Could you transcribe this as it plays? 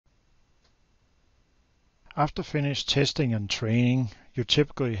After finished testing and training, you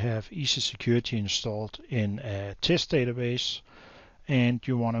typically have Easy Security installed in a test database, and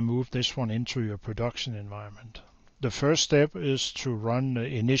you want to move this one into your production environment. The first step is to run the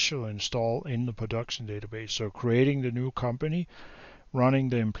initial install in the production database. So creating the new company, running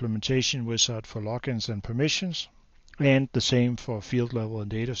the implementation wizard for logins and permissions, and the same for field level and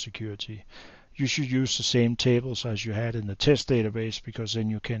data security. You should use the same tables as you had in the test database, because then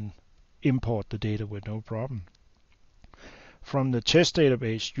you can import the data with no problem. From the test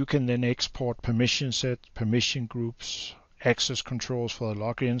database, you can then export permission sets, permission groups, access controls for the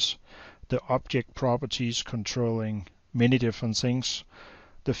logins, the object properties controlling many different things,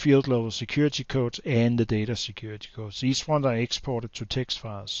 the field level security codes, and the data security codes. These ones are exported to text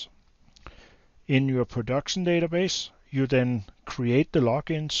files. In your production database, you then create the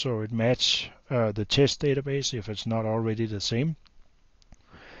login so it matches the test database if it's not already the same.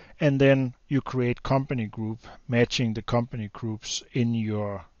 And then you create company group matching the company groups in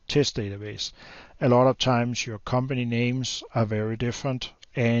your test database. A lot of times your company names are very different,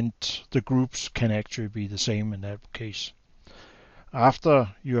 and the groups can actually be the same in that case. After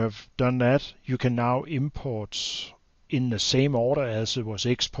you have done that, you can now import in the same order as it was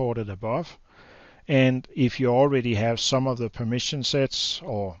exported above. And if you already have some of the permission sets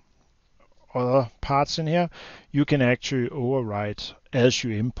or other parts in here, you can actually overwrite as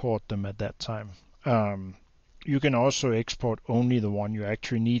you import them at that time. You can also export only the one you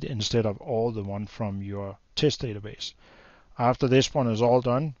actually need instead of all the one from your test database. After this one is all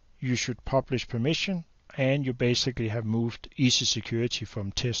done, you should publish permission, and you basically have moved Easy Security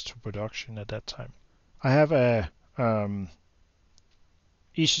from test to production at that time. I have a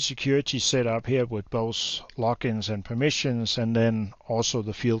Easy Security set up here with both logins and permissions, and then also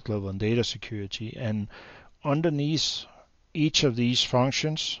the field level and data security. And underneath each of these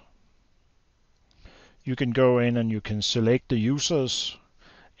functions, you can go in and you can select the users,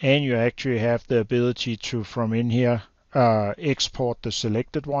 and you actually have the ability to, from in here, export the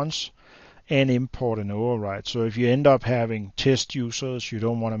selected ones and import and overwrite. So if you end up having test users you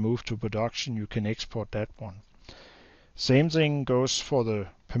don't want to move to production, you can export that one. Same thing goes for the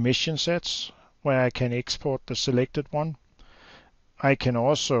permission sets, where I can export the selected one. I can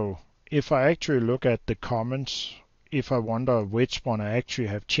also, if I actually look at the comments, if I wonder which one I actually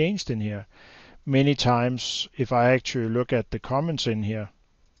have changed in here, many times if I actually look at the comments in here,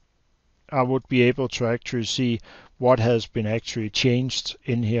 I would be able to actually see what has been actually changed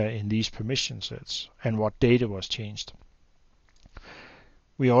in here in these permission sets and what data was changed.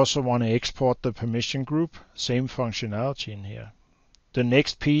 We also want to export the permission group, same functionality in here. The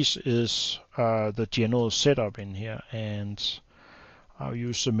next piece is the general setup in here, and I'll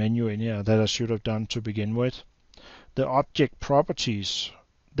use the menu in here that I should have done to begin with. The object properties,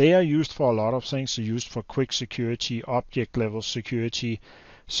 they are used for a lot of things. They're used for quick security, object level security,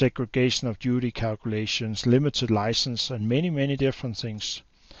 segregation of duty calculations, limited license, and many different things.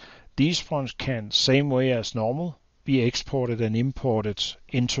 These ones can, same way as normal, be exported and imported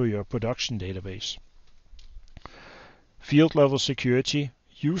into your production database. Field level security,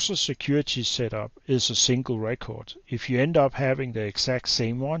 user security setup is a single record. If you end up having the exact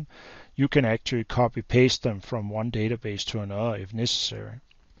same one, you can actually copy paste them from one database to another if necessary.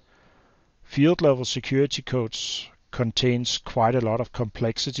 Field level security codes contains quite a lot of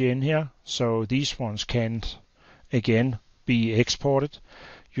complexity in here, so these ones can't again be exported.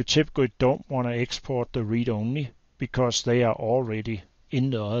 You typically don't want to export the read-only because they are already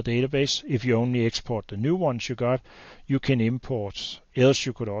in the other database. If you only export the new ones you got, you can import, else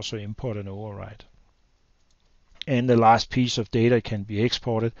you could also import and overwrite. And the last piece of data can be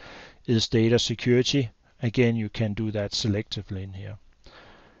exported is data security. Again, you can do that selectively in here.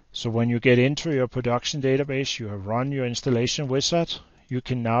 So when you get into your production database, you have run your installation wizard, you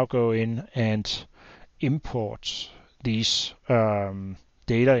can now go in and import these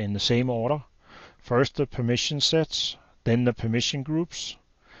data in the same order. First the permission sets, then the permission groups.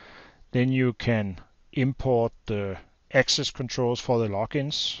 Then you can import the access controls for the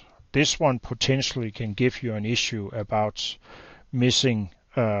logins. This one potentially can give you an issue about missing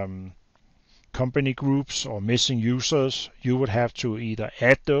company groups or missing users. You would have to either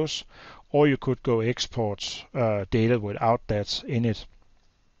add those, or you could go export data without that in it.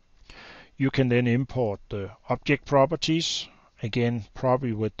 You can then import the object properties, again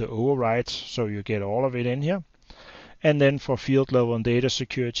probably with the overwrite, so you get all of it in here. And then for field level and data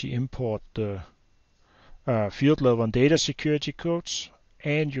security, import the field level and data security codes,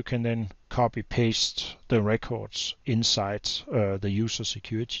 and you can then copy paste the records inside the user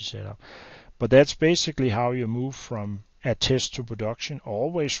security setup. But that's basically how you move from a test to production.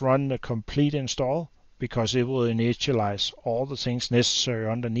 Always run the complete install because it will initialize all the things necessary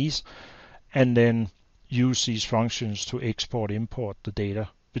underneath and then use these functions to import the data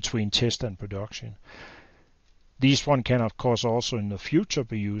between test and production. These one can of course also in the future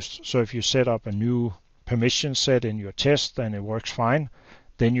be used. So if you set up a new permission set in your test and it works fine,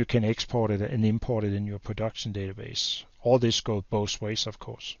 then you can export it and import it in your production database. All this goes both ways, of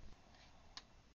course.